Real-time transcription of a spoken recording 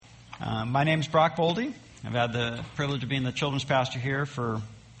My name's Brock Boldy. I've had the privilege of being the children's pastor here for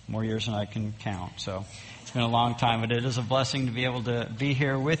more years than I can count. So it's been a long time, but it is a blessing to be able to be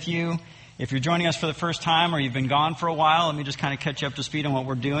here with you. If you're joining us for the first time or you've been gone for a while, let me just kind of catch you up to speed on what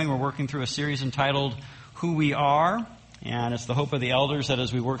we're doing. We're working through a series entitled Who We Are, and it's the hope of the elders that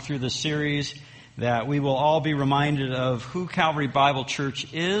as we work through this series that we will all be reminded of who Calvary Bible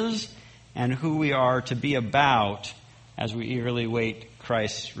Church is and who we are to be about as we eagerly wait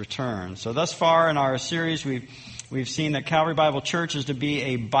Christ's return. So thus far in our series, we've seen that Calvary Bible Church is to be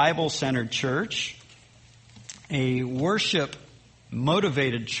a Bible-centered church, a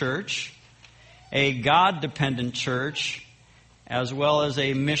worship-motivated church, a God-dependent church, as well as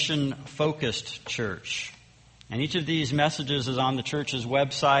a mission-focused church. And each of these messages is on the church's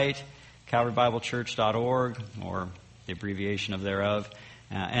website, calvarybiblechurch.org, or the abbreviation of thereof,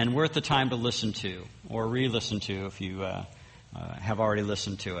 and worth the time to listen to, or re-listen to if you have already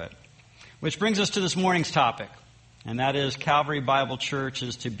listened to it. Which brings us to this morning's topic, and that is Calvary Bible Church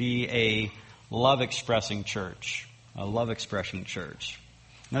is to be a love-expressing church. A love-expressing church.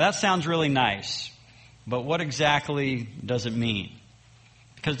 Now that sounds really nice, but what exactly does it mean?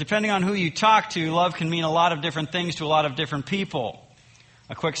 Because depending on who you talk to, love can mean a lot of different things to a lot of different people.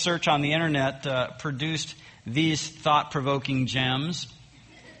 A quick search on the internet produced these thought-provoking gems.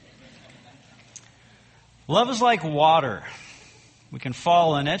 Love is like water. We can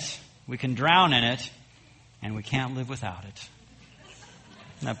fall in it, we can drown in it, and we can't live without it.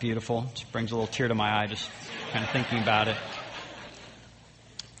 Isn't that beautiful? Just brings a little tear to my eye just kind of thinking about it.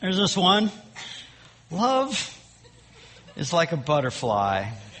 There's this one. Love is like a butterfly.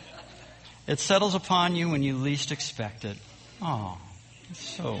 It settles upon you when you least expect it. Oh, it's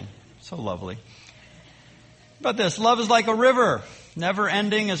so lovely. But this, love is like a river, never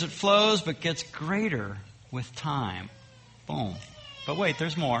ending as it flows, but gets greater with time. Boom. But wait,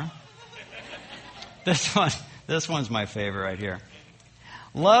 there's more. This one's my favorite right here.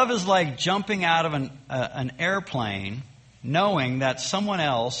 Love is like jumping out of an airplane knowing that someone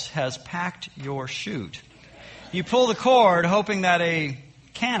else has packed your chute. You pull the cord hoping that a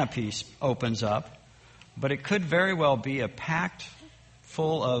canopy opens up, but it could very well be a packed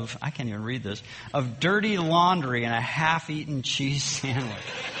full of, I can't even read this, of dirty laundry and a half-eaten cheese sandwich.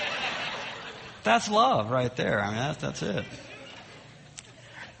 That's love right there. I mean, that's it.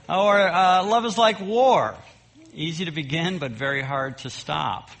 Or love is like war. Easy to begin, but very hard to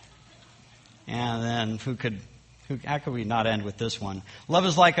stop. And then how could we not end with this one? Love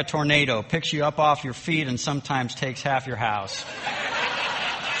is like a tornado. Picks you up off your feet and sometimes takes half your house.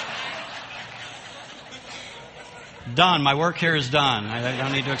 Done. My work here is done. I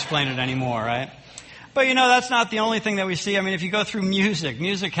don't need to explain it anymore, right? But that's not the only thing that we see. I mean, if you go through music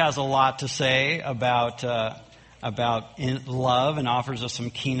has a lot to say about love and offers us some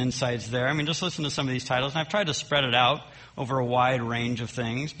keen insights there. I mean, just listen to some of these titles. And I've tried to spread it out over a wide range of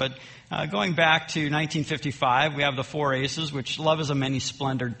things. But going back to 1955, we have the Four Aces, which love is a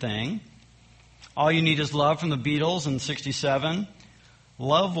many-splendored thing. All You Need Is Love from the Beatles in 1967.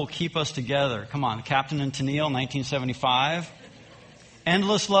 Love Will Keep Us Together. Come on, Captain and Tennille, 1975.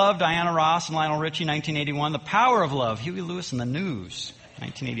 Endless Love, Diana Ross and Lionel Richie, 1981. The Power of Love, Huey Lewis and the News,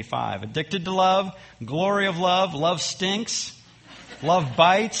 1985. Addicted to Love, Glory of Love, Love Stinks, Love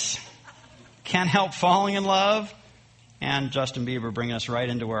Bites, Can't Help Falling in Love, and Justin Bieber bringing us right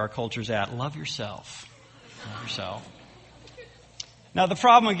into where our culture's at. Love yourself. Love yourself. Now the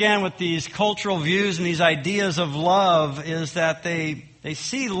problem again with these cultural views and these ideas of love is that they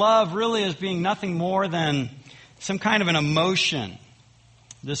see love really as being nothing more than some kind of an emotion.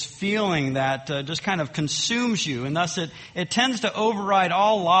 This feeling that just kind of consumes you, and thus it tends to override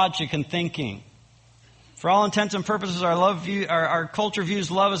all logic and thinking. For all intents and purposes, our culture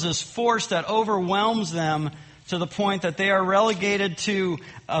views love as this force that overwhelms them to the point that they are relegated to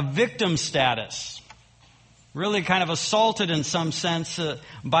a victim status. Really kind of assaulted in some sense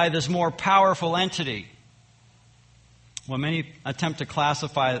by this more powerful entity. What many attempt to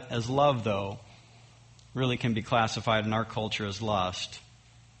classify as love, though, really can be classified in our culture as lust.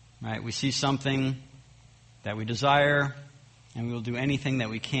 Right? We see something that we desire, and we will do anything that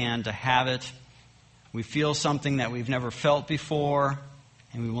we can to have it. We feel something that we've never felt before,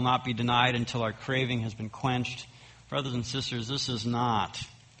 and we will not be denied until our craving has been quenched. Brothers and sisters, this is not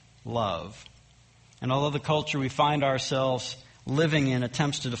love. And although the culture we find ourselves living in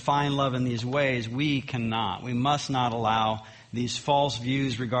attempts to define love in these ways, we cannot. We must not allow these false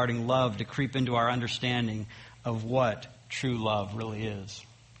views regarding love to creep into our understanding of what true love really is.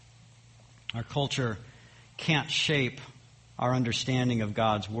 Our culture can't shape our understanding of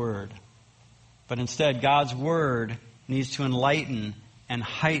God's Word. But instead, God's Word needs to enlighten and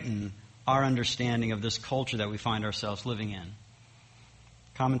heighten our understanding of this culture that we find ourselves living in.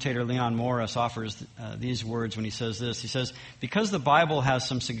 Commentator Leon Morris offers these words when he says this. He says, because the Bible has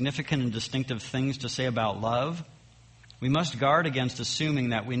some significant and distinctive things to say about love, we must guard against assuming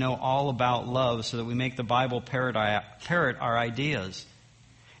that we know all about love so that we make the Bible parrot our ideas.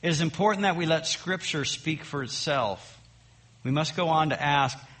 It is important that we let Scripture speak for itself. We must go on to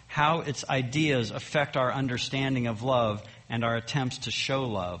ask how its ideas affect our understanding of love and our attempts to show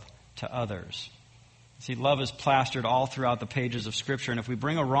love to others. See, love is plastered all throughout the pages of Scripture, and if we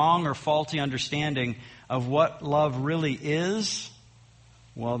bring a wrong or faulty understanding of what love really is,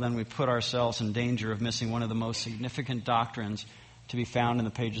 well, then we put ourselves in danger of missing one of the most significant doctrines to be found in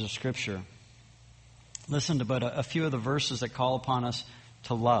the pages of Scripture. Listen to but a few of the verses that call upon us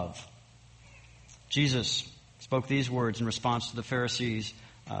to love. Jesus spoke these words in response to the Pharisee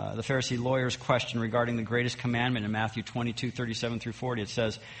lawyer's question regarding the greatest commandment in Matthew 22:37-40. It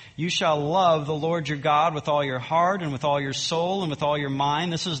says, "You shall love the Lord your God with all your heart and with all your soul and with all your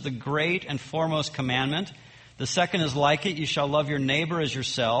mind. This is the great and foremost commandment. The second is like it. You shall love your neighbor as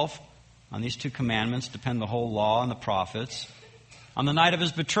yourself." On these two commandments depend the whole law and the prophets. On the night of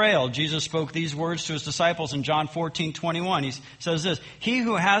his betrayal, Jesus spoke these words to his disciples in John 14:21. He says this, "He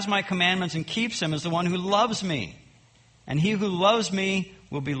who has my commandments and keeps them is the one who loves me. And he who loves me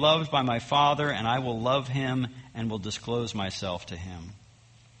will be loved by my Father, and I will love him and will disclose myself to him."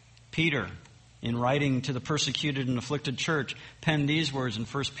 Peter, in writing to the persecuted and afflicted church, penned these words in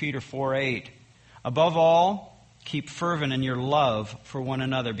 1 Peter 4:8. "Above all, keep fervent in your love for one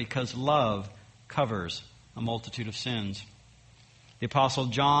another, because love covers a multitude of sins." The Apostle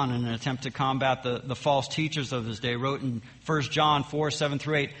John, in an attempt to combat the false teachers of his day, wrote in 1 John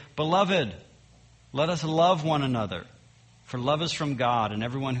 4:7-8, "Beloved, let us love one another, for love is from God, and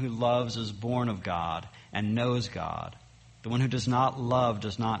everyone who loves is born of God and knows God. The one who does not love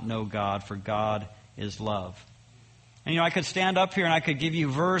does not know God, for God is love." And I could stand up here and I could give you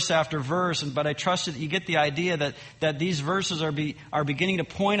verse after verse, but I trust that you get the idea that these verses are beginning to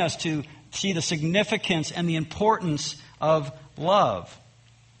point us to see the significance and the importance of love.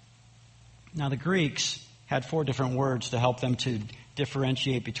 Now, the Greeks had 4 different words to help them to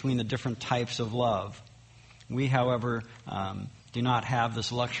differentiate between the different types of love. We, however, do not have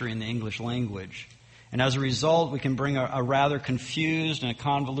this luxury in the English language. And as a result, we can bring a rather confused and a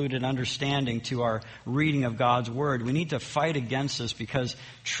convoluted understanding to our reading of God's Word. We need to fight against this because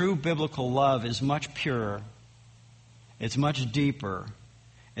true biblical love is much purer. It's much deeper.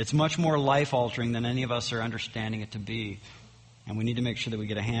 It's much more life-altering than any of us are understanding it to be. And we need to make sure that we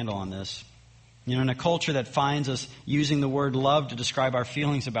get a handle on this. In a culture that finds us using the word love to describe our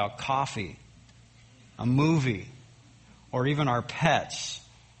feelings about coffee, a movie, or even our pets,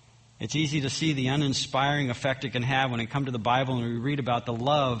 it's easy to see the uninspiring effect it can have when we come to the Bible and we read about the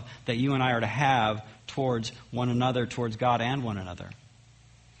love that you and I are to have towards one another, towards God and one another.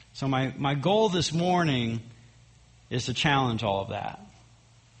 So my goal this morning is to challenge all of that.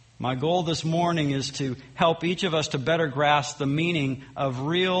 My goal this morning is to help each of us to better grasp the meaning of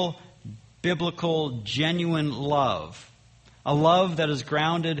real, biblical, genuine love. A love that is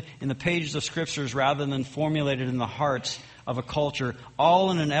grounded in the pages of Scriptures rather than formulated in the hearts of a culture, all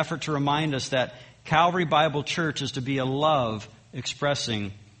in an effort to remind us that Calvary Bible Church is to be a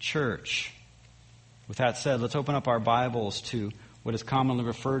love-expressing church. With that said, let's open up our Bibles to what is commonly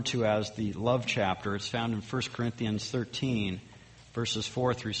referred to as the love chapter. It's found in 1 Corinthians 13, verses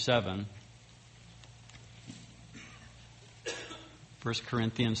 4-7. 1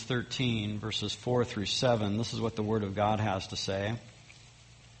 Corinthians 13, verses 4-7. This is what the Word of God has to say.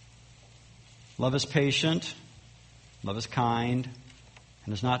 "Love is patient. Love is kind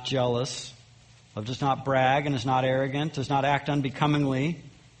and is not jealous. Love does not brag and is not arrogant, does not act unbecomingly.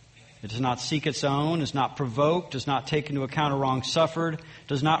 It does not seek its own, is not provoked, does not take into account a wrong suffered,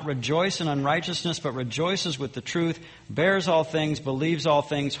 does not rejoice in unrighteousness, but rejoices with the truth, bears all things, believes all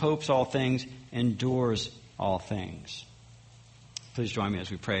things, hopes all things, endures all things." Please join me as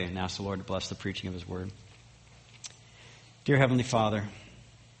we pray and ask the Lord to bless the preaching of His Word. Dear Heavenly Father,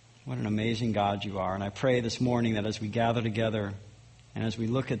 what an amazing God you are. And I pray this morning that as we gather together and as we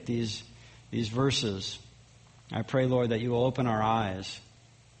look at these verses, I pray, Lord, that you will open our eyes,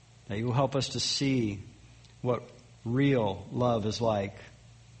 that you will help us to see what real love is like,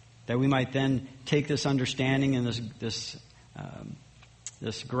 that we might then take this understanding and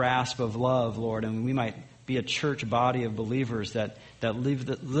this grasp of love, Lord, and we might be a church body of believers that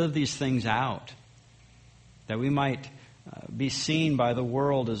live these things out, that we might be seen by the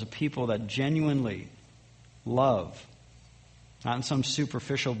world as a people that genuinely love, not in some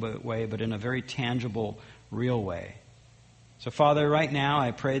superficial way, but in a very tangible, real way. So, Father, right now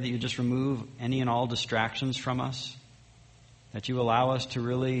I pray that you just remove any and all distractions from us, that you allow us to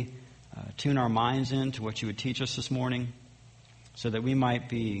really tune our minds in to what you would teach us this morning, so that we might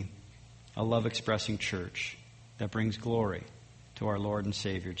be a love-expressing church that brings glory to our Lord and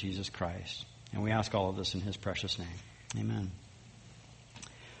Savior, Jesus Christ. And we ask all of this in his precious name. Amen.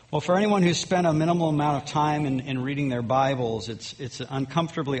 Well, for anyone who's spent a minimal amount of time in reading their Bibles, it's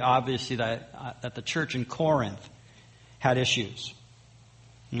uncomfortably obvious that the church in Corinth had issues.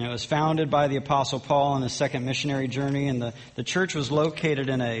 It was founded by the Apostle Paul on his second missionary journey, and the church was located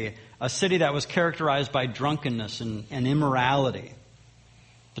in a city that was characterized by drunkenness and immorality.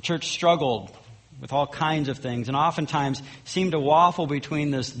 The church struggled with all kinds of things, and oftentimes seemed to waffle between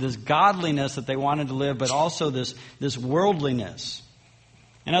this godliness that they wanted to live, but also this worldliness.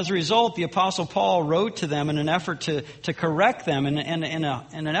 And as a result, the Apostle Paul wrote to them in an effort to correct them, and in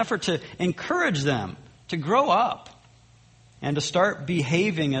an effort to encourage them to grow up and to start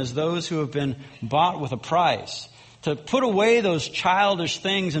behaving as those who have been bought with a price, to put away those childish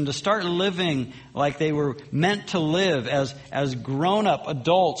things and to start living like they were meant to live as grown-up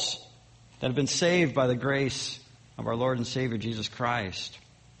adults that have been saved by the grace of our Lord and Savior Jesus Christ.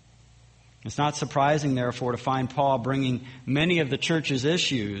 It's not surprising, therefore, to find Paul bringing many of the church's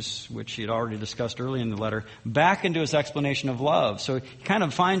issues, which he had already discussed early in the letter, back into his explanation of love. So he kind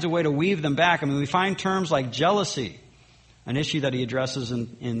of finds a way to weave them back. I mean, we find terms like jealousy, an issue that he addresses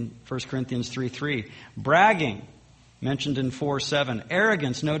in 1 Corinthians 3:3. Bragging, mentioned in 4:7.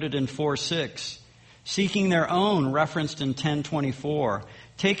 Arrogance, noted in 4:6. Seeking their own, referenced in 10:24.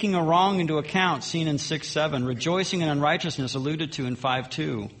 Taking a wrong into account, seen in 6:7. Rejoicing in unrighteousness, alluded to in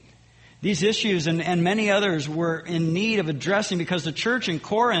 5:2. These issues and many others were in need of addressing because the church in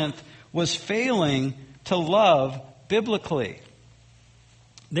Corinth was failing to love biblically.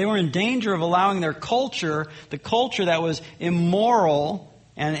 They were in danger of allowing their culture, the culture that was immoral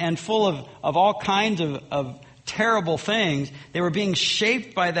and full of all kinds of terrible things, they were being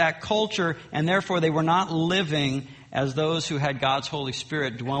shaped by that culture, and therefore they were not living as those who had God's Holy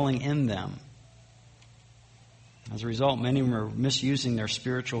Spirit dwelling in them. As a result, many were misusing their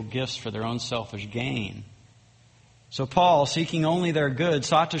spiritual gifts for their own selfish gain. So Paul, seeking only their good,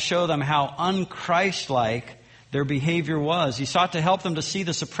 sought to show them how un-Christ-like their behavior was. He sought to help them to see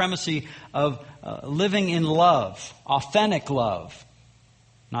the supremacy of living in love, authentic love,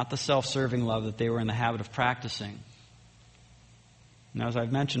 not the self-serving love that they were in the habit of practicing. Now, as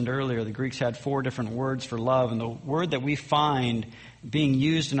I've mentioned earlier, the Greeks had 4 different words for love, and the word that we find being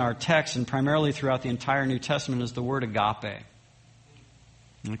used in our text and primarily throughout the entire New Testament is the word agape.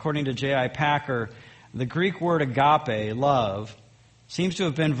 And according to J.I. Packer, the Greek word agape, love, seems to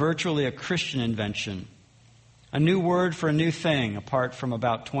have been virtually a Christian invention. A new word for a new thing. Apart from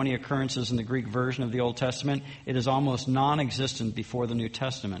about 20 occurrences in the Greek version of the Old Testament, it is almost non-existent before the New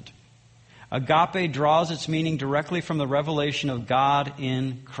Testament. Agape draws its meaning directly from the revelation of God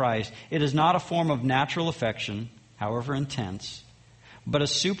in Christ. It is not a form of natural affection, however intense, but a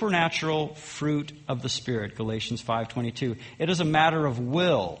supernatural fruit of the Spirit, Galatians 5:22. It is a matter of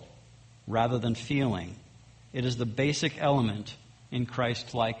will rather than feeling. It is the basic element in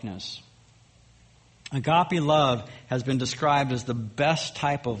Christ's likeness. Agape love has been described as the best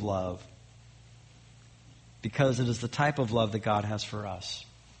type of love because it is the type of love that God has for us.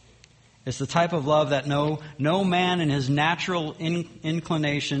 It's the type of love that no man in his natural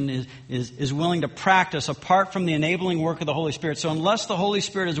inclination is willing to practice apart from the enabling work of the Holy Spirit. So unless the Holy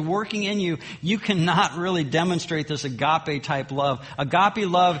Spirit is working in you, you cannot really demonstrate this agape type love. Agape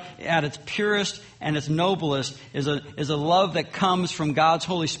love at its purest and its noblest is a love that comes from God's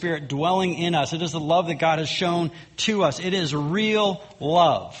Holy Spirit dwelling in us. It is the love that God has shown to us. It is real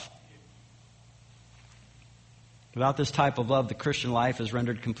love. Without this type of love, the Christian life is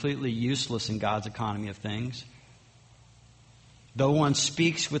rendered completely useless in God's economy of things. Though one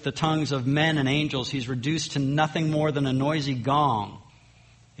speaks with the tongues of men and angels, he's reduced to nothing more than a noisy gong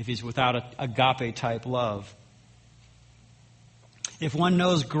if he's without agape type love. If one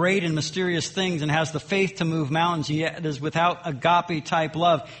knows great and mysterious things and has the faith to move mountains, yet is without agape type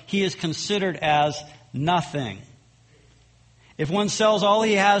love, he is considered as nothing. If one sells all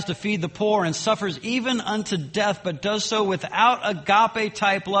he has to feed the poor and suffers even unto death, but does so without agape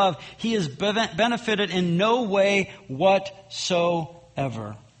type love, he is benefited in no way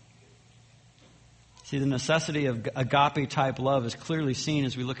whatsoever. See, the necessity of agape type love is clearly seen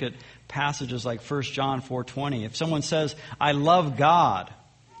as we look at passages like 1 John 4:20. If someone says, I love God,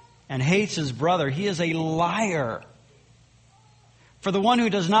 and hates his brother, he is a liar. For the one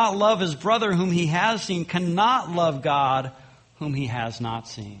who does not love his brother whom he has seen cannot love God whom he has not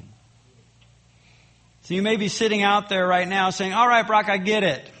seen. So you may be sitting out there right now saying, all right, Brock, I get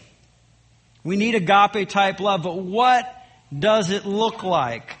it. We need agape type love, but what does it look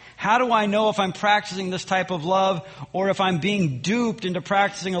like? How do I know if I'm practicing this type of love or if I'm being duped into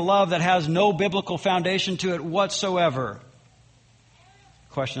practicing a love that has no biblical foundation to it whatsoever?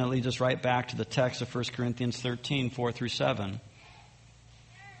 Question that leads us right back to the text of 1 Corinthians 13, 4 through 7.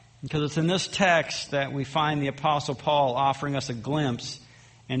 Because it's in this text that we find the Apostle Paul offering us a glimpse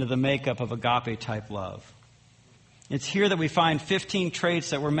into the makeup of agape type love. It's here that we find 15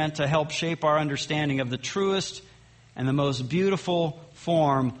 traits that were meant to help shape our understanding of the truest and the most beautiful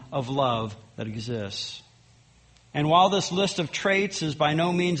form of love that exists. And while this list of traits is by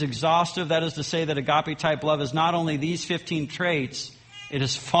no means exhaustive, that is to say that agape type love is not only these 15 traits, it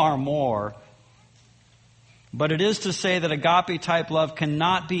is far more. But it is to say that agape type love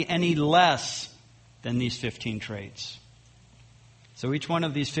cannot be any less than these 15 traits. So each one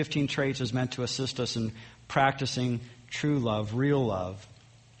of these 15 traits is meant to assist us in practicing true love, real love.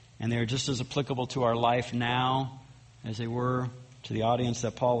 And they are just as applicable to our life now as they were to the audience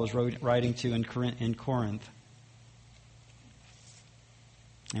that Paul was writing to in Corinth.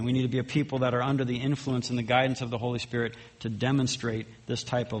 And we need to be a people that are under the influence and the guidance of the Holy Spirit to demonstrate this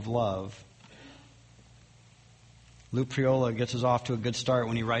type of love. Lou Priola gets us off to a good start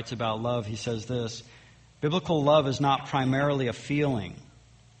when he writes about love. He says this: biblical love is not primarily a feeling.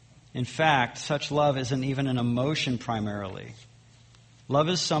 In fact, such love isn't even an emotion primarily. Love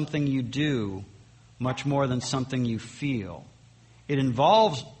is something you do much more than something you feel. It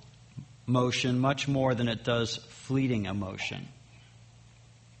involves motion much more than it does fleeting emotion.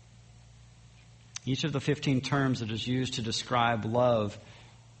 Each of the 15 terms that is used to describe love,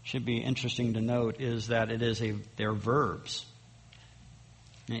 should be interesting to note, is that they're verbs.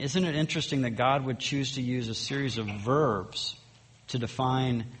 Now, isn't it interesting that God would choose to use a series of verbs to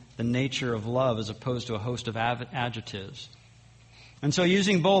define the nature of love as opposed to a host of adjectives? And so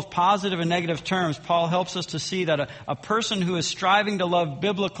using both positive and negative terms, Paul helps us to see that a person who is striving to love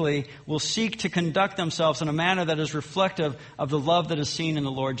biblically will seek to conduct themselves in a manner that is reflective of the love that is seen in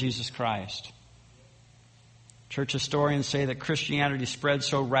the Lord Jesus Christ. Church historians say that Christianity spread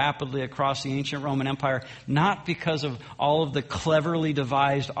so rapidly across the ancient Roman Empire not because of all of the cleverly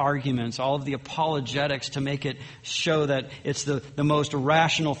devised arguments, all of the apologetics to make it show that it's the most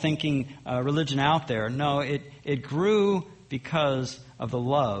rational thinking religion out there. No, it grew because of the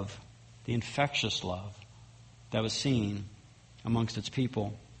love, the infectious love that was seen amongst its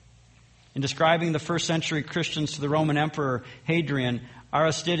people. In describing the first century Christians to the Roman Emperor Hadrian,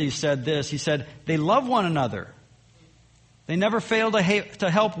 Aristides said this. He said, "They love one another. They never fail to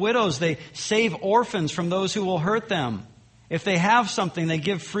help widows. They save orphans from those who will hurt them. If they have something, they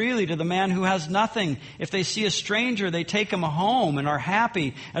give freely to the man who has nothing. If they see a stranger, they take him home and are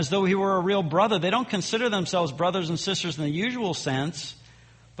happy as though he were a real brother." They don't consider themselves brothers and sisters in the usual sense,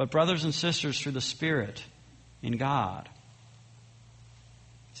 but brothers and sisters through the Spirit in God.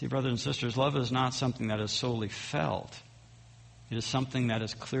 See, brothers and sisters, love is not something that is solely felt. It is something that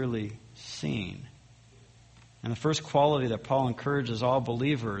is clearly seen. And the first quality that Paul encourages all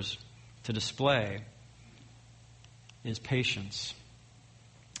believers to display is patience.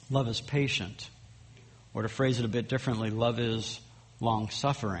 Love is patient. Or to phrase it a bit differently, love is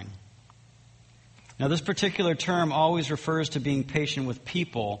long-suffering. Now, this particular term always refers to being patient with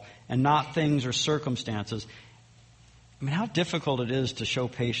people and not things or circumstances. I mean, how difficult it is to show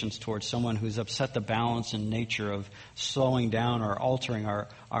patience towards someone who's upset the balance and nature of slowing down or altering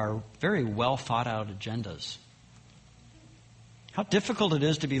our very well thought out agendas. How difficult it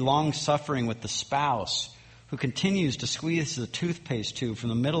is to be long-suffering with the spouse who continues to squeeze the toothpaste tube from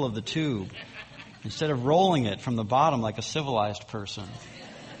the middle of the tube instead of rolling it from the bottom like a civilized person.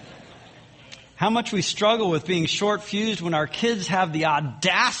 How much we struggle with being short-fused when our kids have the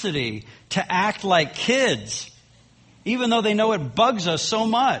audacity to act like kids, even though they know it bugs us so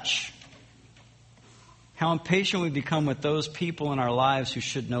much. How impatient we become with those people in our lives who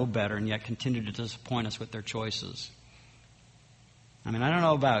should know better and yet continue to disappoint us with their choices. I mean, I don't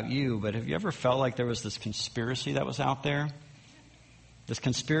know about you, but have you ever felt like there was this conspiracy that was out there? This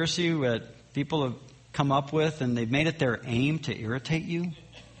conspiracy that people have come up with and they've made it their aim to irritate you?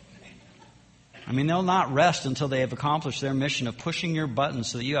 I mean, they'll not rest until they have accomplished their mission of pushing your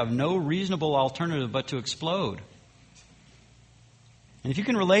buttons so that you have no reasonable alternative but to explode. And if you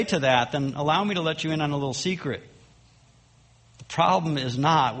can relate to that, then allow me to let you in on a little secret. The problem is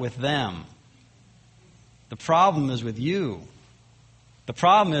not with them. The problem is with you. The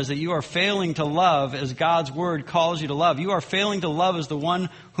problem is that you are failing to love as God's Word calls you to love. You are failing to love as the one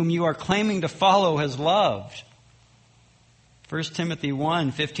whom you are claiming to follow has loved. 1 Timothy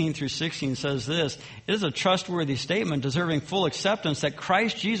 1, 15 through 16 says this, "It is a trustworthy statement deserving full acceptance that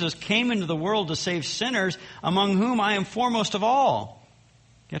Christ Jesus came into the world to save sinners, among whom I am foremost of all.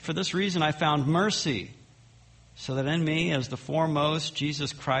 Yet for this reason I found mercy, so that in me, as the foremost,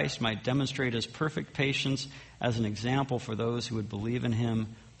 Jesus Christ might demonstrate his perfect patience as an example for those who would believe in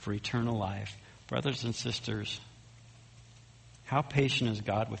him for eternal life." Brothers and sisters, how patient is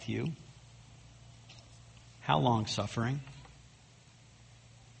God with you? How long-suffering?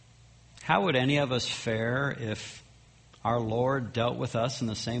 How would any of us fare if our Lord dealt with us in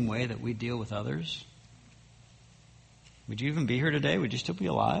the same way that we deal with others? Would you even be here today? Would you still be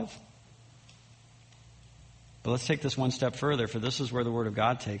alive? But let's take this one step further, for this is where the Word of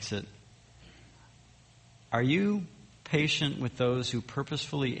God takes it. Are you patient with those who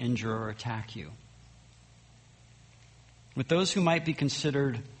purposefully injure or attack you? With those who might be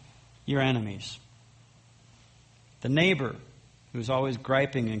considered your enemies? The neighbor who's always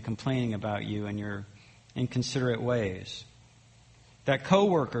griping and complaining about you and your inconsiderate ways. That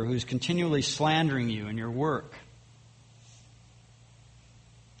coworker who's continually slandering you in your work.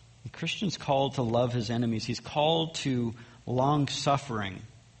 The Christian's called to love his enemies. He's called to long-suffering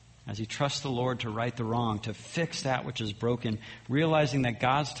as he trusts the Lord to right the wrong, to fix that which is broken, realizing that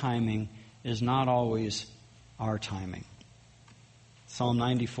God's timing is not always our timing. Psalm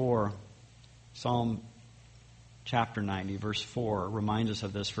 94, Psalm chapter 90, verse 4 reminds us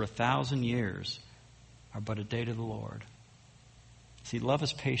of this. "For 1,000 years are but a day to the Lord." See, love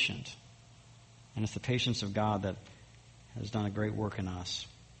is patient. And it's the patience of God that has done a great work in us.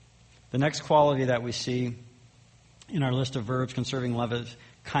 The next quality that we see in our list of verbs concerning love is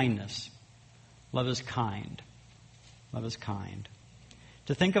kindness. Love is kind. Love is kind.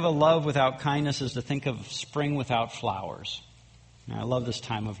 To think of a love without kindness is to think of spring without flowers. Now, I love this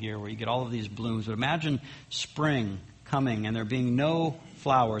time of year where you get all of these blooms. But imagine spring coming and there being no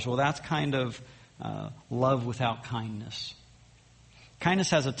flowers. Well, that's kind of love without kindness.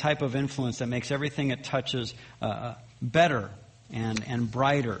 Kindness has a type of influence that makes everything it touches better and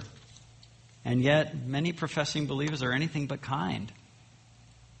brighter. And yet, many professing believers are anything but kind.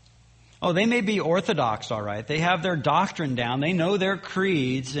 Oh, they may be orthodox, all right. They have their doctrine down. They know their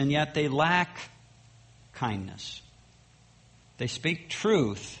creeds, and yet they lack kindness. They speak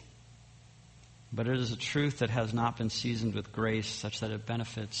truth, but it is a truth that has not been seasoned with grace such that it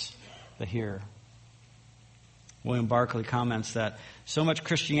benefits the hearer. William Barclay comments that so much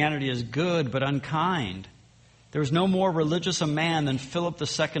Christianity is good but unkind. There was no more religious a man than Philip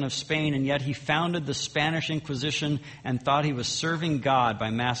II of Spain, and yet he founded the Spanish Inquisition and thought he was serving God by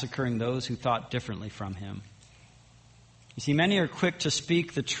massacring those who thought differently from him. You see, many are quick to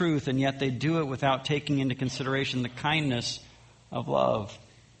speak the truth, and yet they do it without taking into consideration the kindness of love.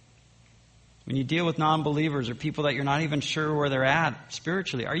 When you deal with non-believers or people that you're not even sure where they're at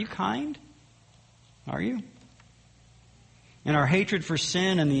spiritually, are you kind? Are you? In our hatred for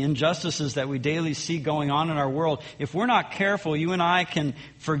sin and the injustices that we daily see going on in our world, if we're not careful, you and I can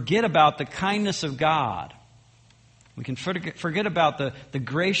forget about the kindness of God. We can forget about the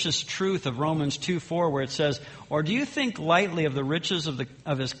gracious truth of Romans 2:4, where it says, "Or do you think lightly of the riches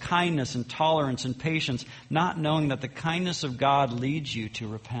of his kindness and tolerance and patience, not knowing that the kindness of God leads you to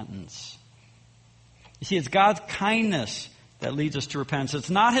repentance?" You see, it's God's kindness that leads us to repentance. It's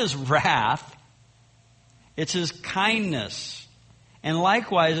not his wrath. It's his kindness. And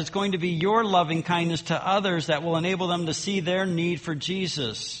likewise, it's going to be your loving kindness to others that will enable them to see their need for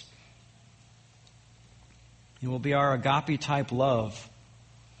Jesus. It will be our agape-type love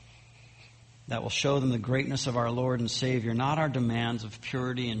that will show them the greatness of our Lord and Savior, not our demands of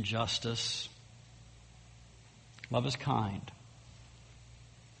purity and justice. Love is kind.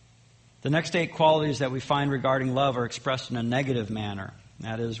 The next 8 qualities that we find regarding love are expressed in a negative manner.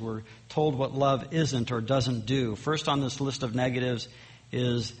 That is, we're told what love isn't or doesn't do. First on this list of negatives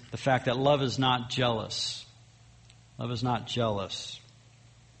is the fact that love is not jealous. Love is not jealous.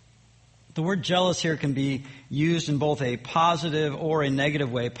 The word jealous here can be used in both a positive or a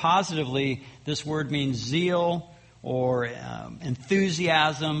negative way. Positively, this word means zeal or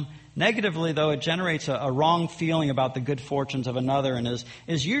enthusiasm. Negatively, though, it generates a wrong feeling about the good fortunes of another and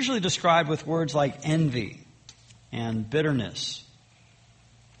is usually described with words like envy and bitterness.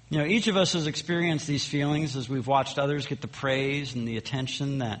 You know, each of us has experienced these feelings as we've watched others get the praise and the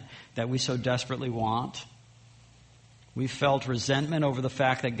attention that we so desperately want. We've felt resentment over the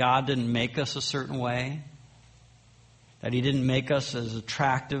fact that God didn't make us a certain way, that he didn't make us as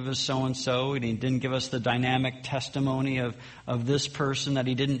attractive as so-and-so, and he didn't give us the dynamic testimony of this person, that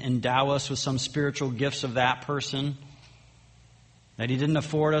he didn't endow us with some spiritual gifts of that person, that he didn't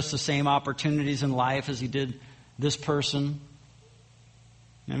afford us the same opportunities in life as he did this person.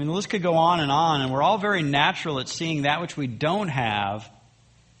 I mean, the list could go on, and we're all very natural at seeing that which we don't have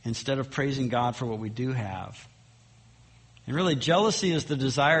instead of praising God for what we do have. And really, jealousy is the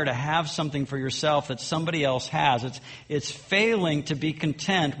desire to have something for yourself that somebody else has. It's failing to be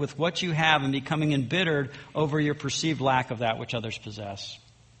content with what you have and becoming embittered over your perceived lack of that which others possess.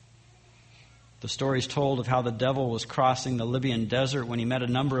 The story is told of how the devil was crossing the Libyan desert when he met a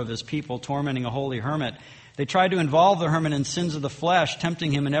number of his people tormenting a holy hermit. They tried to involve the hermit in sins of the flesh,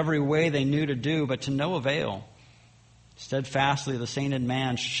 tempting him in every way they knew to do, but to no avail. Steadfastly, the sainted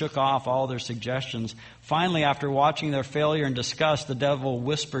man shook off all their suggestions. Finally, after watching their failure in disgust, the devil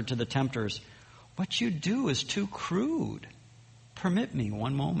whispered to the tempters, "What you do is too crude. Permit me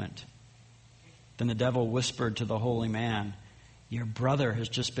one moment." Then the devil whispered to the holy man, "Your brother has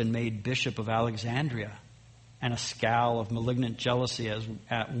just been made Bishop of Alexandria." And a scowl of malignant jealousy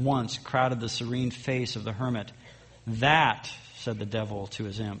at once crowded the serene face of the hermit. "That," said the devil to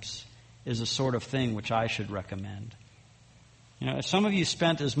his imps, "is the sort of thing which I should recommend." You know, if some of you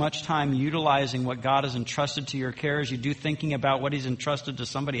spent as much time utilizing what God has entrusted to your care as you do thinking about what He's entrusted to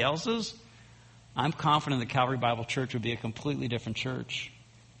somebody else's, I'm confident the Calvary Bible Church would be a completely different church.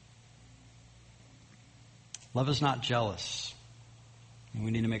 Love is not jealous. And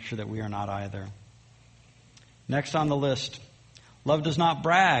we need to make sure that we are not either. Next on the list, love does not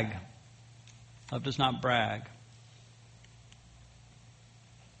brag. Love does not brag.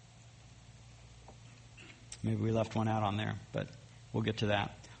 Maybe we left one out on there, but we'll get to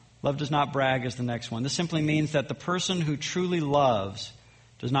that. Love does not brag is the next one. This simply means that the person who truly loves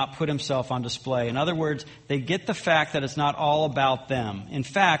does not put himself on display. In other words, they get the fact that it's not all about them. In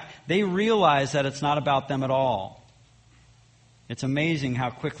fact, they realize that it's not about them at all. It's amazing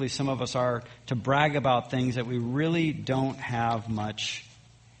how quickly some of us are to brag about things that we really don't have much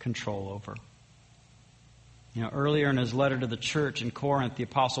control over. You know, earlier in his letter to the church in Corinth, the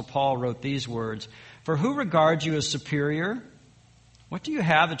Apostle Paul wrote these words, "For who regards you as superior? What do you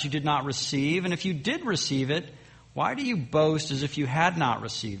have that you did not receive? And if you did receive it, why do you boast as if you had not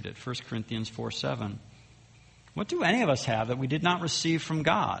received it?" 1 Corinthians 4:7. What do any of us have that we did not receive from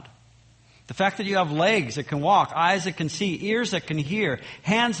God? The fact that you have legs that can walk, eyes that can see, ears that can hear,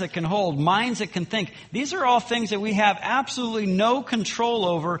 hands that can hold, minds that can think. These are all things that we have absolutely no control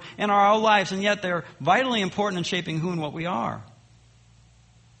over in our own lives, and yet they're vitally important in shaping who and what we are.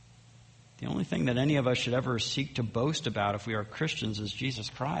 The only thing that any of us should ever seek to boast about if we are Christians is Jesus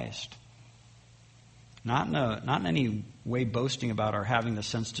Christ. Not in any way boasting about our having the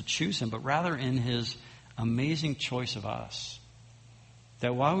sense to choose Him, but rather in His amazing choice of us.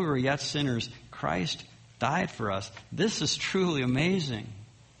 That while we were yet sinners, Christ died for us. This is truly amazing.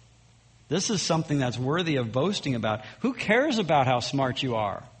 This is something that's worthy of boasting about. Who cares about how smart you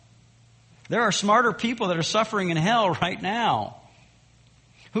are? There are smarter people that are suffering in hell right now.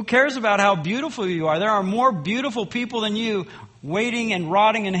 Who cares about how beautiful you are? There are more beautiful people than you waiting and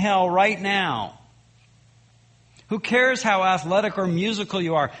rotting in hell right now. Who cares how athletic or musical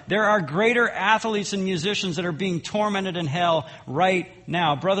you are? There are greater athletes and musicians that are being tormented in hell right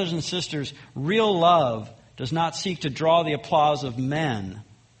now. Brothers and sisters, real love does not seek to draw the applause of men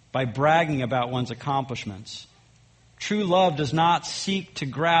by bragging about one's accomplishments. True love does not seek to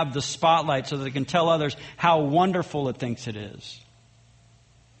grab the spotlight so that it can tell others how wonderful it thinks it is.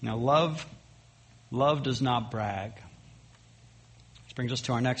 Now, love does not brag. This brings us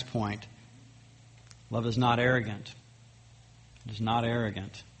to our next point. Love is not arrogant. It is not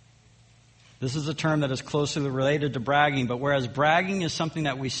arrogant. This is a term that is closely related to bragging, but whereas bragging is something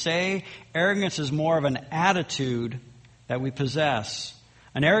that we say, arrogance is more of an attitude that we possess.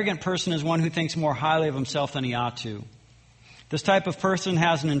 An arrogant person is one who thinks more highly of himself than he ought to. This type of person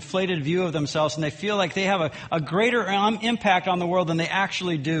has an inflated view of themselves, and they feel like they have a greater impact on the world than they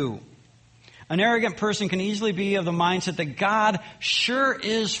actually do. An arrogant person can easily be of the mindset that God sure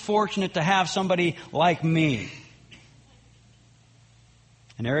is fortunate to have somebody like me.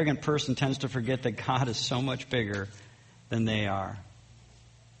 An arrogant person tends to forget that God is so much bigger than they are.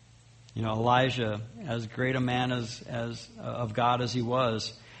 You know, Elijah, as great a man of God as he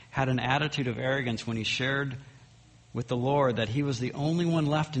was, had an attitude of arrogance when he shared with the Lord that he was the only one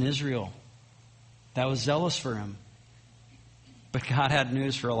left in Israel that was zealous for him. But God had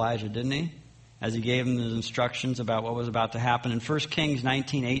news for Elijah, didn't He? As He gave him the instructions about what was about to happen. In 1 Kings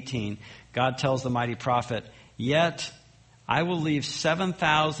 19:18, God tells the mighty prophet, "Yet I will leave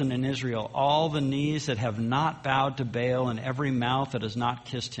 7,000 in Israel, all the knees that have not bowed to Baal and every mouth that has not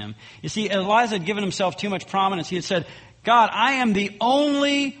kissed him." You see, Elijah had given himself too much prominence. He had said, "God, I am the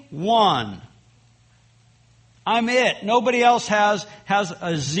only one I'm it. Nobody else has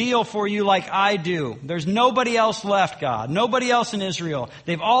a zeal for you like I do. There's nobody else left, God. Nobody else in Israel.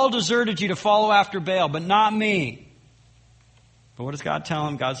 They've all deserted you to follow after Baal, but not me. But what does God tell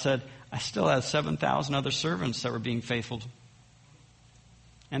him? God said, I still have 7,000 other servants that were being faithful.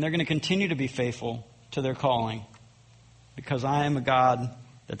 And they're going to continue to be faithful to their calling. Because I am a God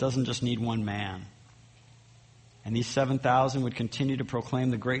that doesn't just need one man. And these 7,000 would continue to proclaim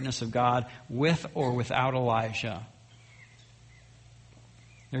the greatness of God with or without Elijah.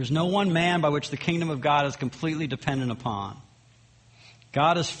 There's no one man by which the kingdom of God is completely dependent upon.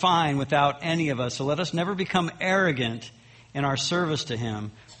 God is fine without any of us, so let us never become arrogant in our service to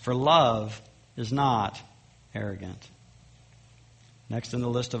Him, for love is not arrogant. Next in the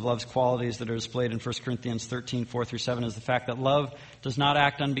list of love's qualities that are displayed in 1 Corinthians 13, 4-7 is the fact that love does not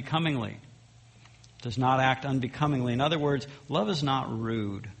act unbecomingly. Does not act unbecomingly. In other words, love is not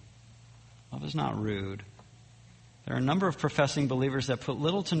rude. Love is not rude. There are a number of professing believers that put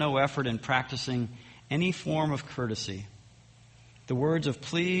little to no effort in practicing any form of courtesy. The words of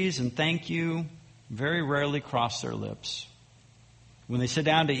please and thank you very rarely cross their lips. When they sit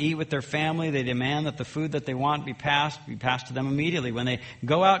down to eat with their family, they demand that the food that they want be passed to them immediately. When they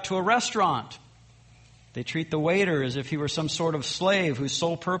go out to a restaurant, they treat the waiter as if he were some sort of slave whose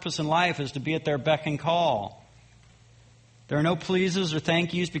sole purpose in life is to be at their beck and call. There are no pleases or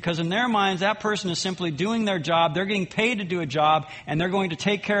thank yous because in their minds that person is simply doing their job. They're getting paid to do a job and they're going to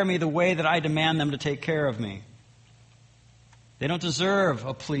take care of me the way that I demand them to take care of me. They don't deserve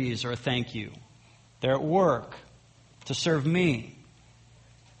a please or a thank you. They're at work to serve me.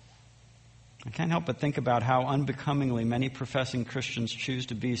 I can't help but think about how unbecomingly many professing Christians choose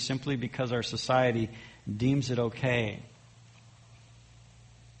to be simply because our society deems it okay.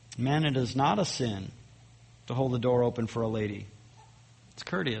 Men, it is not a sin to hold the door open for a lady. It's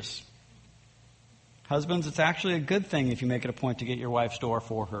courteous. Husbands, it's actually a good thing if you make it a point to get your wife's door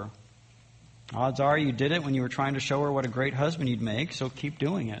for her. Odds are you did it when you were trying to show her what a great husband you'd make, so keep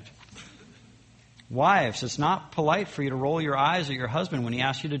doing it. Wives, it's not polite for you to roll your eyes at your husband when he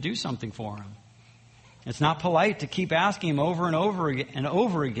asks you to do something for him. It's not polite to keep asking him over and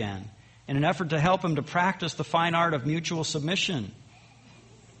over again in an effort to help him to practice the fine art of mutual submission.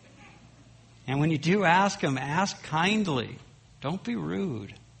 And when you do ask him, ask kindly. Don't be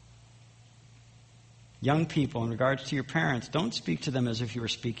rude. Young people, in regards to your parents, don't speak to them as if you were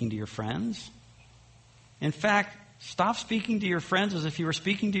speaking to your friends. In fact, stop speaking to your friends as if you were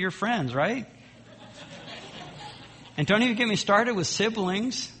speaking to your friends, right? And don't even get me started with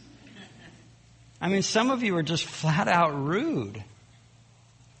siblings. I mean, some of you are just flat out rude.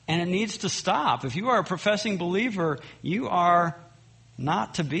 And it needs to stop. If you are a professing believer, you are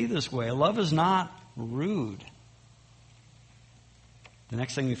not to be this way. Love is not rude. The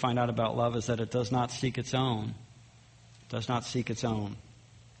next thing we find out about love is that it does not seek its own. It does not seek its own.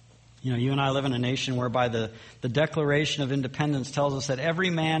 You know, you and I live in a nation whereby the Declaration of Independence tells us that every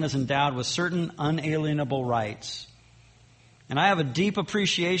man is endowed with certain unalienable rights. And I have a deep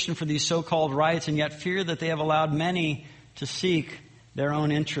appreciation for these so-called rights and yet fear that they have allowed many to seek their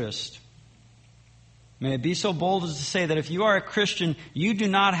own interest. May I be so bold as to say that if you are a Christian, you do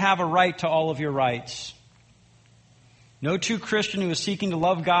not have a right to all of your rights. No true Christian who is seeking to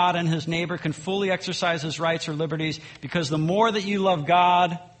love God and his neighbor can fully exercise his rights or liberties, because the more that you love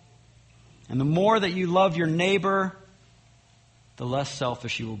God and the more that you love your neighbor, the less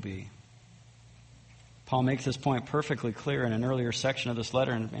selfish you will be. Paul makes this point perfectly clear in an earlier section of this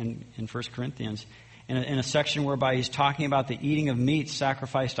letter in 1 Corinthians. In a section whereby he's talking about the eating of meats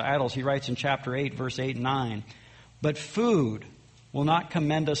sacrificed to idols, he writes in chapter 8, verse 8 and 9, "But food will not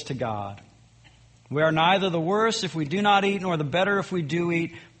commend us to God. We are neither the worse if we do not eat, nor the better if we do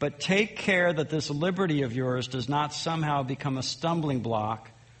eat, but take care that this liberty of yours does not somehow become a stumbling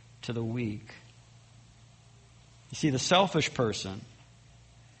block to the weak." You see, the selfish person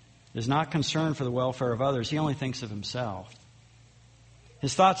is not concerned for the welfare of others. He only thinks of himself.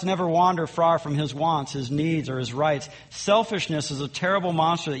 His thoughts never wander far from his wants, his needs, or his rights. Selfishness is a terrible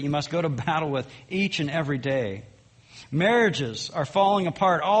monster that you must go to battle with each and every day. Marriages are falling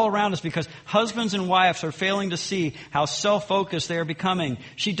apart all around us because husbands and wives are failing to see how self-focused they are becoming.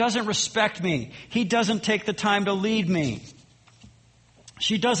 She doesn't respect me. He doesn't take the time to lead me.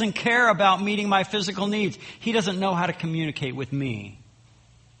 She doesn't care about meeting my physical needs. He doesn't know how to communicate with me.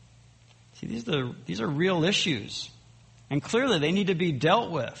 See, these are real issues. And clearly they need to be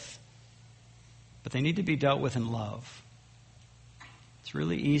dealt with. But they need to be dealt with in love. It's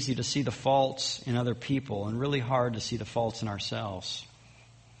really easy to see the faults in other people and really hard to see the faults in ourselves.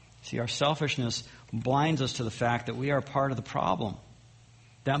 See, our selfishness blinds us to the fact that we are part of the problem.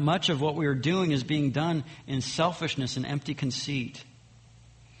 that much of what we are doing is being done in selfishness and empty conceit.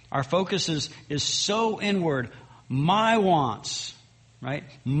 Our focus is so inward, my wants, right?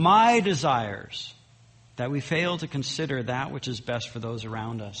 My desires, that we fail to consider that which is best for those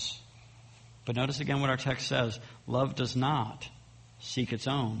around us. But notice again what our text says. Love does not seek its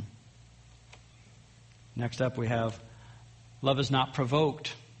own. Next up we have, love is not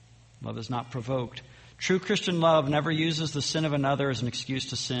provoked. Love is not provoked. True Christian love never uses the sin of another as an excuse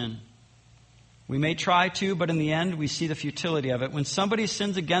to sin. We may try to, but in the end, we see the futility of it. When somebody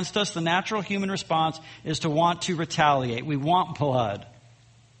sins against us, the natural human response is to want to retaliate. We want blood.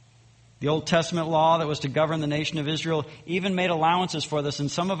 The Old Testament law that was to govern the nation of Israel even made allowances for this, and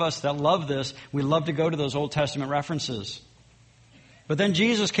some of us that love this, we love to go to those Old Testament references. But then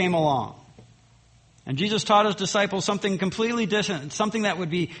Jesus came along. And Jesus taught his disciples something completely different, something that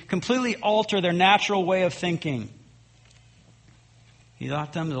would be completely alter their natural way of thinking. He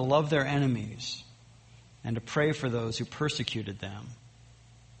taught them to love their enemies and to pray for those who persecuted them.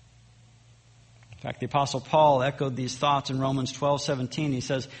 In fact, the Apostle Paul echoed these thoughts in Romans 12:17. He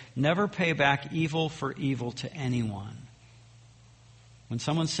says, never pay back evil for evil to anyone. When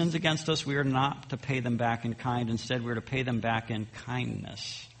someone sins against us, we are not to pay them back in kind. Instead, we are to pay them back in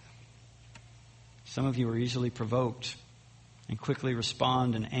kindness. Some of you are easily provoked and quickly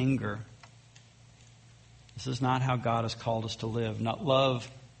respond in anger. This is not how God has called us to live. Not love,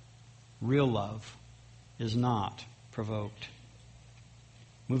 real love, is not provoked.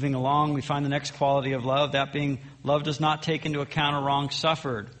 Moving along, we find the next quality of love, that being love does not take into account a wrong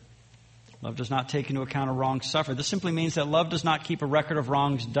suffered. Love does not take into account a wrong suffered. This simply means that love does not keep a record of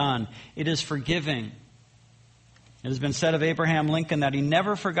wrongs done. It is forgiving. It has been said of Abraham Lincoln that he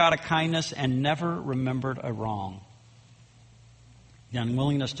never forgot a kindness and never remembered a wrong. The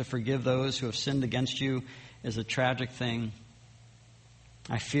unwillingness to forgive those who have sinned against you is a tragic thing.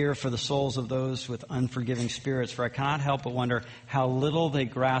 I fear for the souls of those with unforgiving spirits, for I cannot help but wonder how little they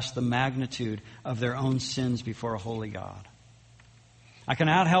grasp the magnitude of their own sins before a holy God. I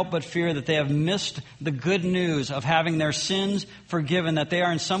cannot help but fear that they have missed the good news of having their sins forgiven, that they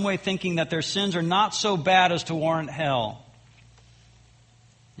are in some way thinking that their sins are not so bad as to warrant hell.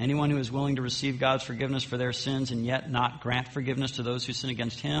 Anyone who is willing to receive God's forgiveness for their sins and yet not grant forgiveness to those who sin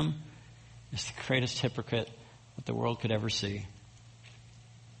against him is the greatest hypocrite that the world could ever see.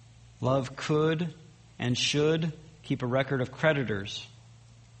 Love could and should keep a record of creditors,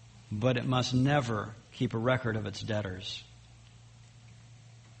 but it must never keep a record of its debtors.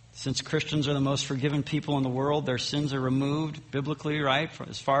 Since Christians are the most forgiven people in the world, their sins are removed biblically, right?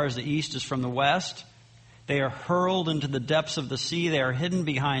 As far as the east is from the west. They are hurled into the depths of the sea. They are hidden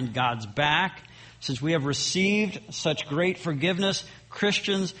behind God's back. Since we have received such great forgiveness,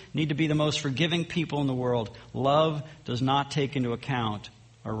 Christians need to be the most forgiving people in the world. Love does not take into account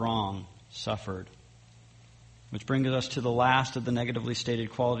a wrong suffered. Which brings us to the last of the negatively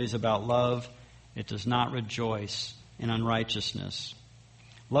stated qualities about love. It does not rejoice in unrighteousness.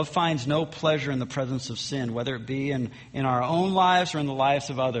 Love finds no pleasure in the presence of sin, whether it be in our own lives or in the lives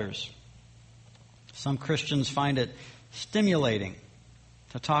of others. Some Christians find it stimulating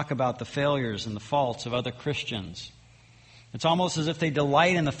to talk about the failures and the faults of other Christians. It's almost as if they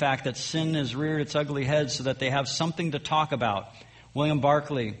delight in the fact that sin has reared its ugly head so that they have something to talk about. William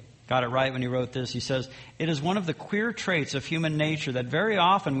Barclay got it right when he wrote this. He says, "It is one of the queer traits of human nature that very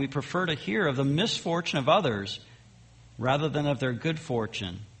often we prefer to hear of the misfortune of others rather than of their good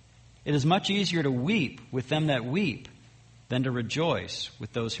fortune. It is much easier to weep with them that weep than to rejoice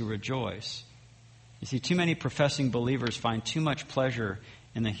with those who rejoice." You see, too many professing believers find too much pleasure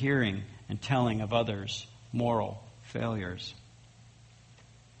in the hearing and telling of others' moral failures.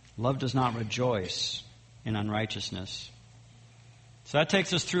 Love does not rejoice in unrighteousness. So that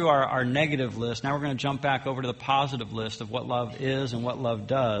takes us through our negative list. Now we're going to jump back over to the positive list of what love is and what love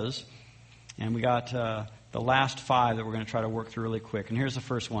does. And we got the last 5 that we're going to try to work through really quick. And here's the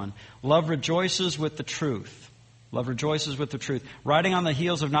first one. Love rejoices with the truth. Love rejoices with the truth. Riding on the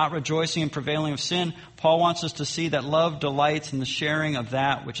heels of not rejoicing and prevailing of sin, Paul wants us to see that love delights in the sharing of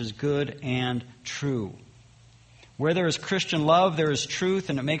that which is good and true. Where there is Christian love, there is truth,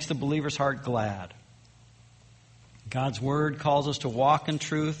 and it makes the believer's heart glad. God's Word calls us to walk in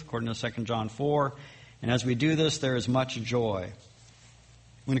truth, according to 2 John 4. And as we do this, there is much joy.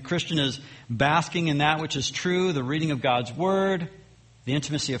 When a Christian is basking in that which is true, the reading of God's Word, the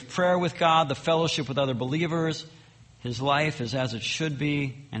intimacy of prayer with God, the fellowship with other believers, his life is as it should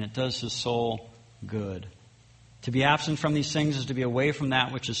be, and it does his soul good. To be absent from these things is to be away from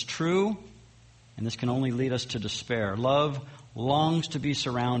that which is true, and this can only lead us to despair. Love longs to be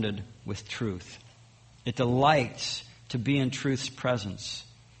surrounded with truth. It delights to be in truth's presence.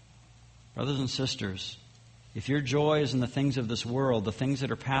 Brothers and sisters, if your joy is in the things of this world, the things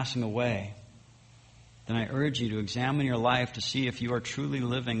that are passing away, then I urge you to examine your life to see if you are truly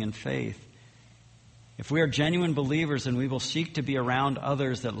living in faith. If we are genuine believers, then we will seek to be around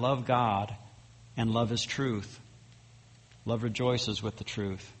others that love God and love His truth. Love rejoices with the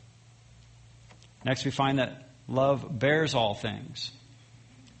truth. Next, we find that love bears all things.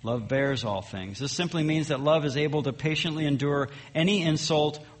 Love bears all things. This simply means that love is able to patiently endure any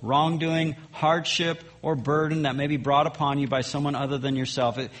insult, wrongdoing, hardship, or burden that may be brought upon you by someone other than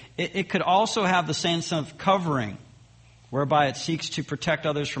yourself. It could also have the sense of covering, whereby it seeks to protect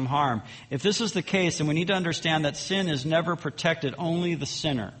others from harm. If this is the case, then we need to understand that sin is never protected, only the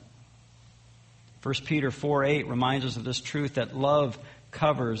sinner. 1 Peter 4:8 reminds us of this truth, that love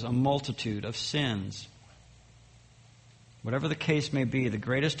covers a multitude of sins. Whatever the case may be, the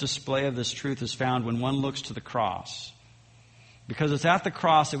greatest display of this truth is found when one looks to the cross. Because it's at the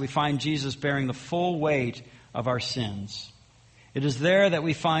cross that we find Jesus bearing the full weight of our sins. It is there that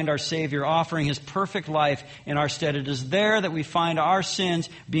we find our Savior offering His perfect life in our stead. It is there that we find our sins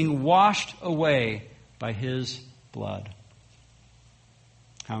being washed away by His blood.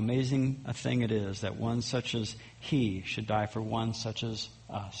 How amazing a thing it is that one such as He should die for one such as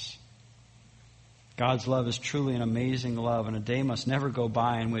us. God's love is truly an amazing love, and a day must never go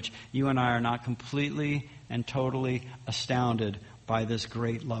by in which you and I are not completely and totally astounded by this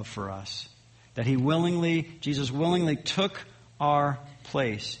great love for us. That Jesus willingly took our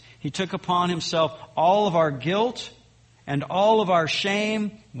place. He took upon Himself all of our guilt and all of our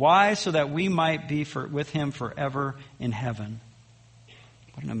shame. Why? So that we might be with Him forever in heaven.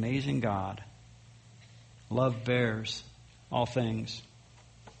 What an amazing God. Love bears all things.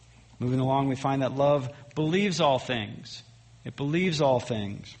 Moving along, we find that love believes all things. It believes all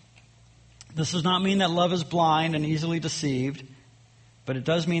things. This does not mean that love is blind and easily deceived, but it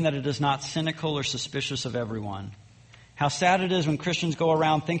does mean that it is not cynical or suspicious of everyone. How sad it is when Christians go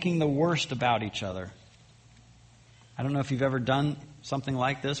around thinking the worst about each other. I don't know if you've ever done something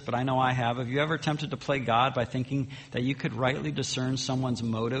like this, but I know I have. Have you ever attempted to play God by thinking that you could rightly discern someone's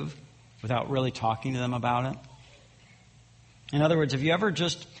motive without really talking to them about it? In other words, have you ever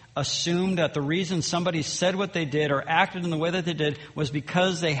just assumed that the reason somebody said what they did or acted in the way that they did was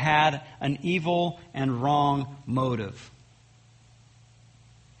because they had an evil and wrong motive?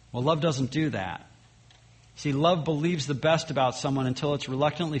 Well, love doesn't do that. See, love believes the best about someone until it's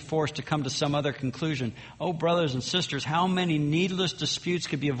reluctantly forced to come to some other conclusion. Oh, brothers and sisters, how many needless disputes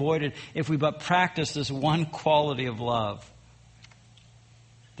could be avoided if we but practice this one quality of love?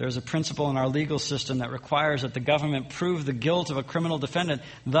 There's a principle in our legal system that requires that the government prove the guilt of a criminal defendant,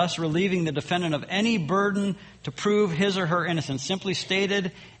 thus relieving the defendant of any burden to prove his or her innocence. Simply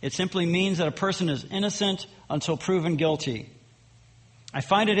stated, it simply means that a person is innocent until proven guilty. I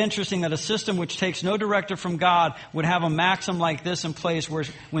find it interesting that a system which takes no directive from God would have a maxim like this in place,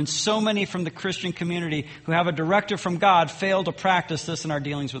 when so many from the Christian community who have a directive from God fail to practice this in our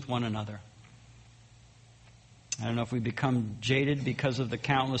dealings with one another. I don't know if we become jaded because of the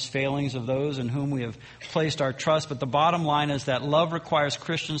countless failings of those in whom we have placed our trust, but the bottom line is that love requires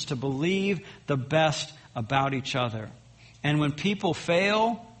Christians to believe the best about each other. And when people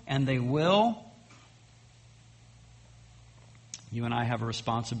fail, and they will, you and I have a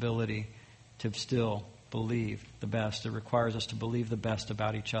responsibility to still believe the best. It requires us to believe the best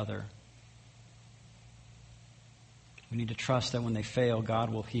about each other. We need to trust that when they fail,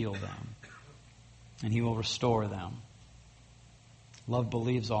 God will heal them. And He will restore them. Love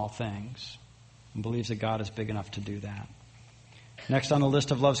believes all things and believes that God is big enough to do that. Next on the list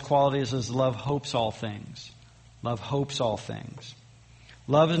of love's qualities is love hopes all things. Love hopes all things.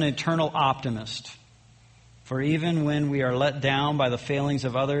 Love is an eternal optimist. For even when we are let down by the failings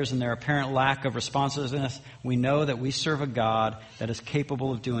of others and their apparent lack of responsiveness, we know that we serve a God that is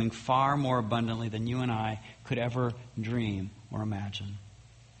capable of doing far more abundantly than you and I could ever dream or imagine.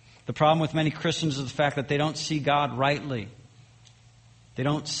 The problem with many Christians is the fact that they don't see God rightly. They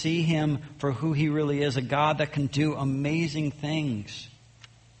don't see Him for who He really is, a God that can do amazing things.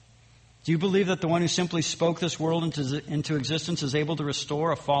 Do you believe that the one who simply spoke this world into existence is able to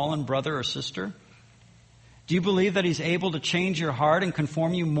restore a fallen brother or sister? Do you believe that He's able to change your heart and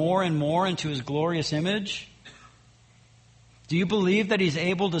conform you more and more into His glorious image? Do you believe that He's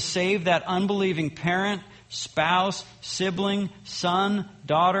able to save that unbelieving parent, spouse, sibling, son,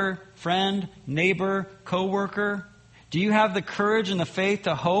 daughter, friend, neighbor, co-worker? Do you have the courage and the faith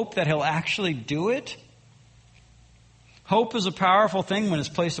to hope that He'll actually do it? Hope is a powerful thing when it's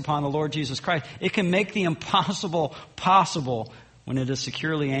placed upon the Lord Jesus Christ. It can make the impossible possible when it is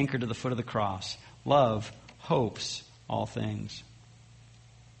securely anchored to the foot of the cross. Love hopes all things.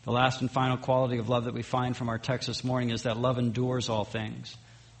 The last and final quality of love that we find from our text this morning is that love endures all things.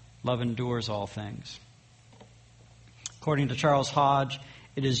 Love endures all things. According to Charles Hodge,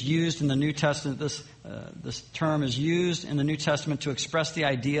 it is used in the New Testament, this term is used in the New Testament to express the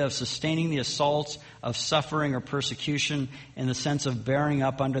idea of sustaining the assaults of suffering or persecution in the sense of bearing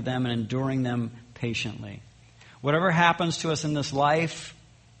up under them and enduring them patiently. Whatever happens to us in this life,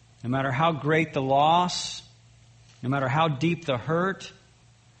 no matter how great the loss, no matter how deep the hurt,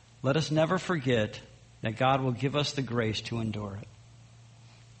 let us never forget that God will give us the grace to endure it.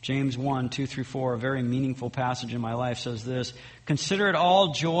 James 1, 2 through 4, a very meaningful passage in my life, says this: "Consider it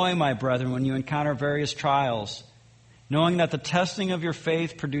all joy, my brethren, when you encounter various trials, knowing that the testing of your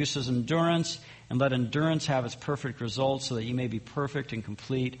faith produces endurance, and let endurance have its perfect result, so that you may be perfect and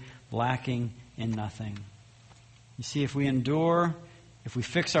complete, lacking in nothing." You see, if we endure, if we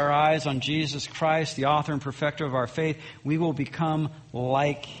fix our eyes on Jesus Christ, the author and perfecter of our faith, we will become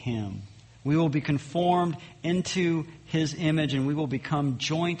like Him. We will be conformed into His image, and we will become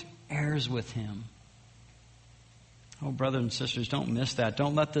joint heirs with Him. Oh, brothers and sisters, don't miss that.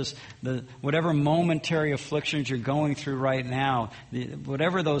 Don't let whatever momentary afflictions you're going through right now,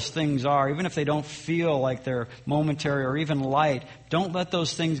 whatever those things are, even if they don't feel like they're momentary or even light, don't let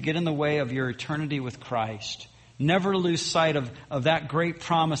those things get in the way of your eternity with Christ. Never lose sight of that great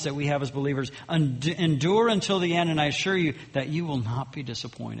promise that we have as believers. Endure until the end, and I assure you that you will not be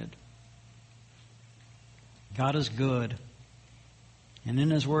disappointed. God is good. And in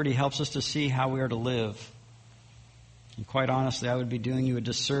His Word, He helps us to see how we are to live. And quite honestly, I would be doing you a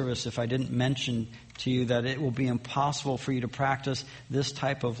disservice if I didn't mention to you that it will be impossible for you to practice this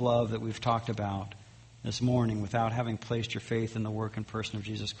type of love that we've talked about this morning without having placed your faith in the work and person of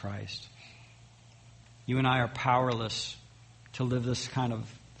Jesus Christ. You and I are powerless to live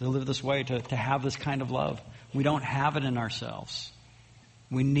this way, to have this kind of love. We don't have it in ourselves.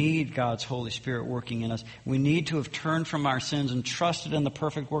 We need God's Holy Spirit working in us. We need to have turned from our sins and trusted in the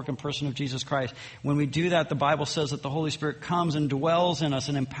perfect work and person of Jesus Christ. When we do that, the Bible says that the Holy Spirit comes and dwells in us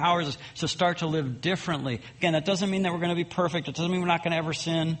and empowers us to start to live differently. Again, that doesn't mean that we're going to be perfect. It doesn't mean we're not going to ever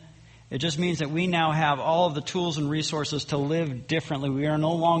sin. It just means that we now have all of the tools and resources to live differently. We are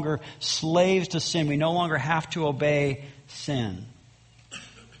no longer slaves to sin. We no longer have to obey sin.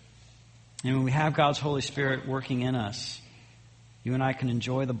 And when we have God's Holy Spirit working in us, you and I can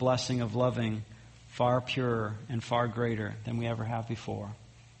enjoy the blessing of loving far purer and far greater than we ever have before.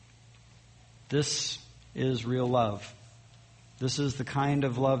 This is real love. This is the kind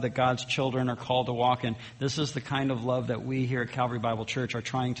of love that God's children are called to walk in. This is the kind of love that we here at Calvary Bible Church are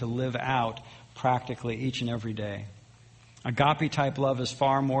trying to live out practically each and every day. Agape-type love is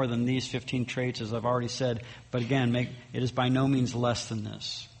far more than these 15 traits, as I've already said. But again, it is by no means less than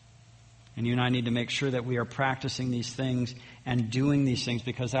this. And you and I need to make sure that we are practicing these things and doing these things,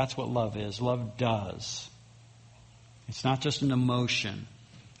 because that's what love is. Love does. It's not just an emotion.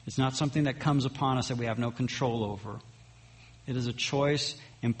 It's not something that comes upon us that we have no control over. It is a choice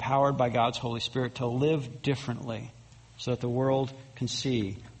empowered by God's Holy Spirit to live differently so that the world can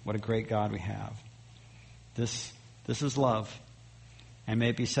see what a great God we have. This is love. And may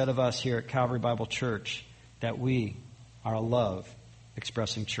it be said of us here at Calvary Bible Church that we are a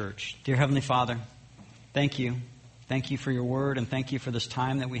love-expressing church. Dear Heavenly Father, thank you. Thank you for your word, and thank you for this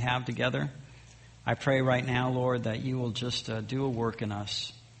time that we have together. I pray right now, Lord, that you will just do a work in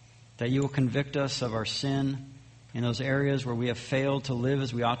us, that you will convict us of our sin in those areas where we have failed to live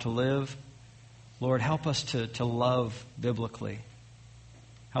as we ought to live. Lord, help us to love biblically.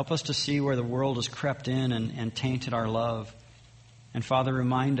 Help us to see where the world has crept in and tainted our love. And Father,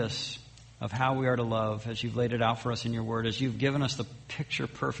 remind us of how we are to love as you've laid it out for us in your word, as you've given us the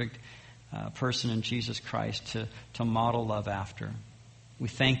picture-perfect person in Jesus Christ to model love after. We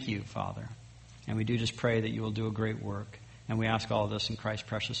thank you, Father, and we do just pray that you will do a great work. And we ask all of this in Christ's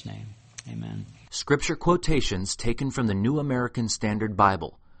precious name. Amen. Scripture quotations taken from the New American Standard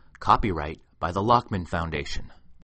Bible. Copyright by the Lockman Foundation.